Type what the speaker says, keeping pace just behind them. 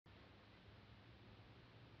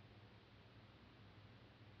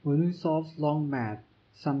When we solve long math,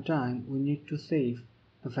 sometimes we need to save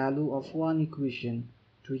the value of one equation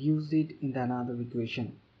to use it in another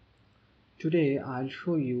equation. Today I'll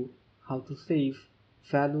show you how to save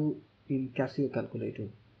value in Casio calculator.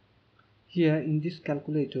 Here in this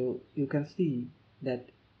calculator you can see that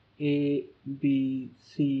A, B,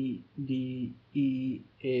 C, D, E,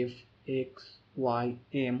 F, X, Y,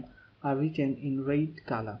 M are written in red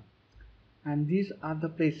color, and these are the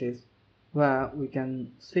places where we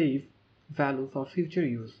can save value for future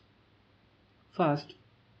use. First,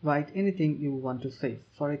 write anything you want to save.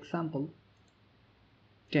 For example,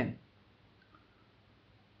 10.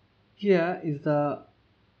 Here is the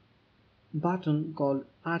button called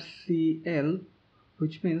RCL,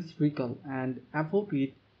 which means recall, and above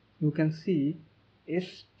it you can see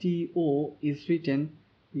STO is written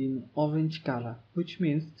in orange color, which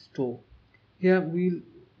means store. Here we'll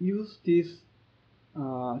use this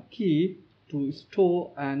key to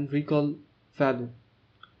store and recall value.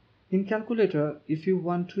 In calculator, if you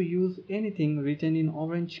want to use anything written in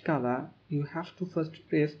orange color, you have to first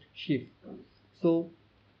press shift. So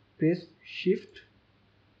press shift,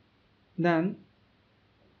 then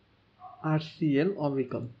RCL or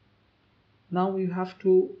recall. Now you have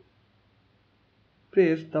to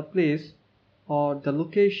press the place or the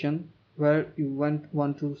location where you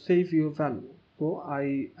want to save your value. So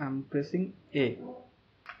I am pressing A.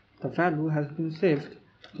 The value has been saved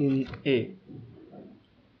in A.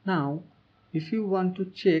 Now if you want to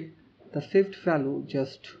check the saved value,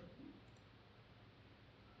 just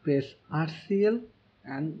press RCL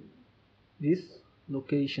and this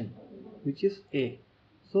location, which is A.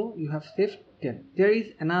 So you have saved 10. There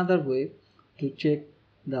is another way to check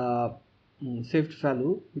the saved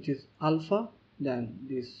value, which is alpha, then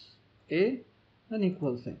this A, then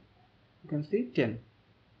equal sign. You can see 10.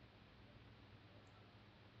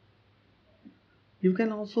 You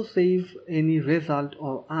can also save any result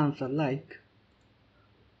or answer like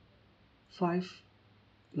 5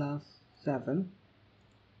 plus 7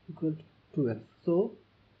 equal to 12. So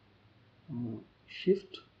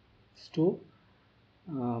shift store.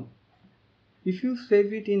 If you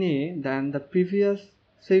save it in A, then the previous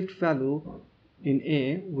saved value in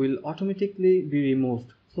A will automatically be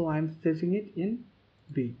removed. So I am saving it in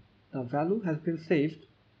B. The value has been saved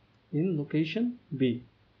in location B.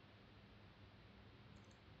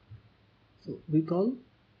 So recall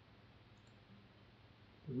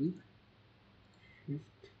B,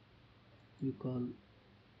 shift, recall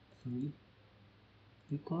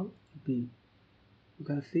B. You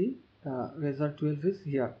can see the result 12 is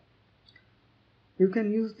here. You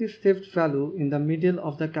can use this saved value in the middle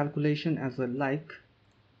of the calculation as well, like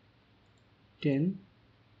 10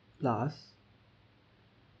 plus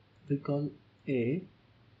recall A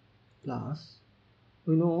plus,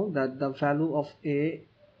 we know that the value of A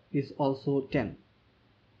is also 10.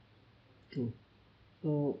 True.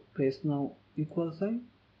 So press now equal sign,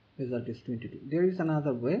 result is 22. There is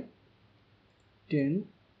another way, 10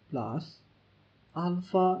 plus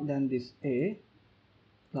alpha, then this A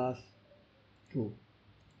plus 2.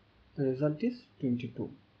 The result is 22.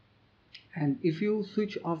 And if you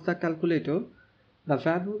switch off the calculator, the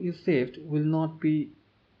value you saved will not be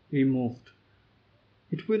removed.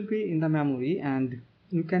 It will be in the memory and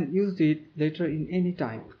you can use it later in any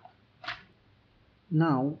time.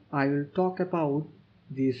 Now I will talk about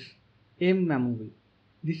this M memory.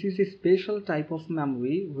 This is a special type of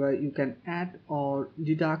memory where you can add or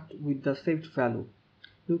deduct with the saved value.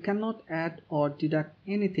 You cannot add or deduct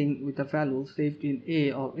anything with the value saved in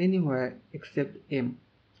A or anywhere except M.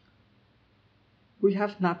 We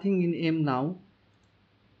have nothing in M now,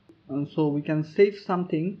 and so we can save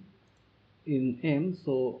something in M.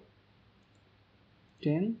 So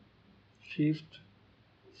 10 shift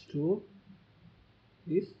store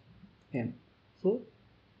is M. So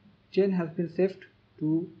 10 has been saved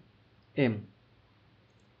to M.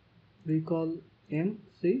 Recall M,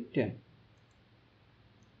 say 10.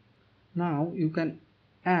 Now you can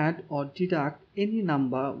add or deduct any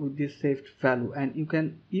number with this saved value, and you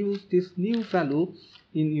can use this new value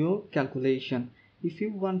in your calculation. If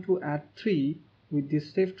you want to add 3 with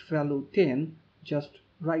this saved value 10, just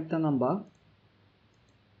write the number,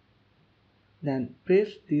 then press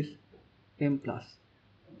this M plus.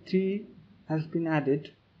 3 has been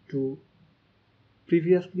added to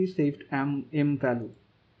previously saved M value.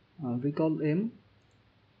 Recall M.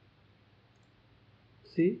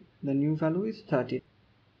 See, the new value is 30.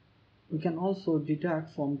 We can also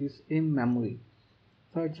deduct from this M memory.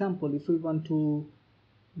 For example, if we want to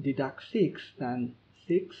deduct 6, then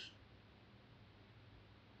 6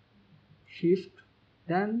 shift,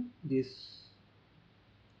 then this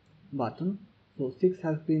button, So 6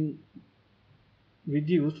 has been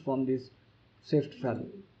reduced from this saved value.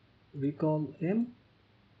 Recall m,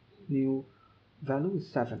 new value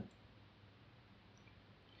is 7.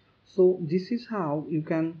 So this is how you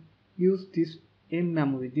can use this m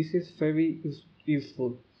memory. This is very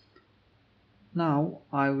useful. Now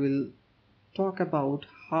I will talk about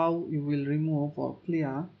how you will remove or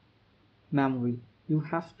clear memory. You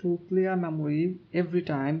have to clear memory every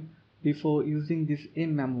time before using this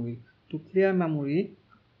m memory. To clear memory,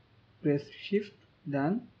 press shift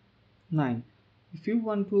then 9. If you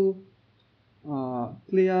want to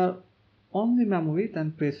clear only memory,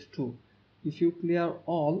 then press 2. If you clear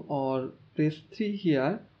all or press 3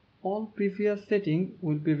 here, all previous setting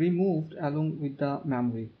will be removed along with the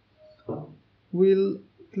memory. We'll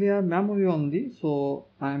clear memory only, so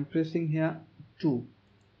I am pressing here 2.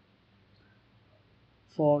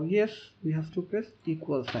 For yes, we have to press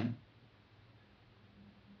equal sign.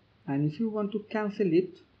 And if you want to cancel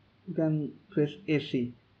it, you can press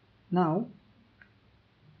AC. Now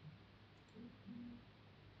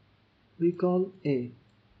recall A,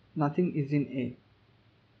 nothing is in A.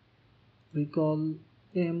 Recall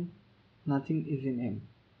M, nothing is in M.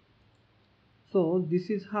 So this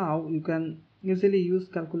is how you can easily use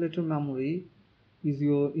calculator memory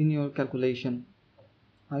in your calculation.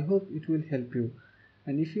 I hope it will help you.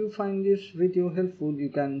 And if you find this video helpful, you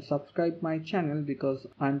can subscribe my channel because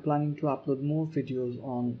I'm planning to upload more videos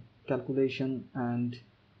on calculation and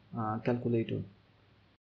calculator.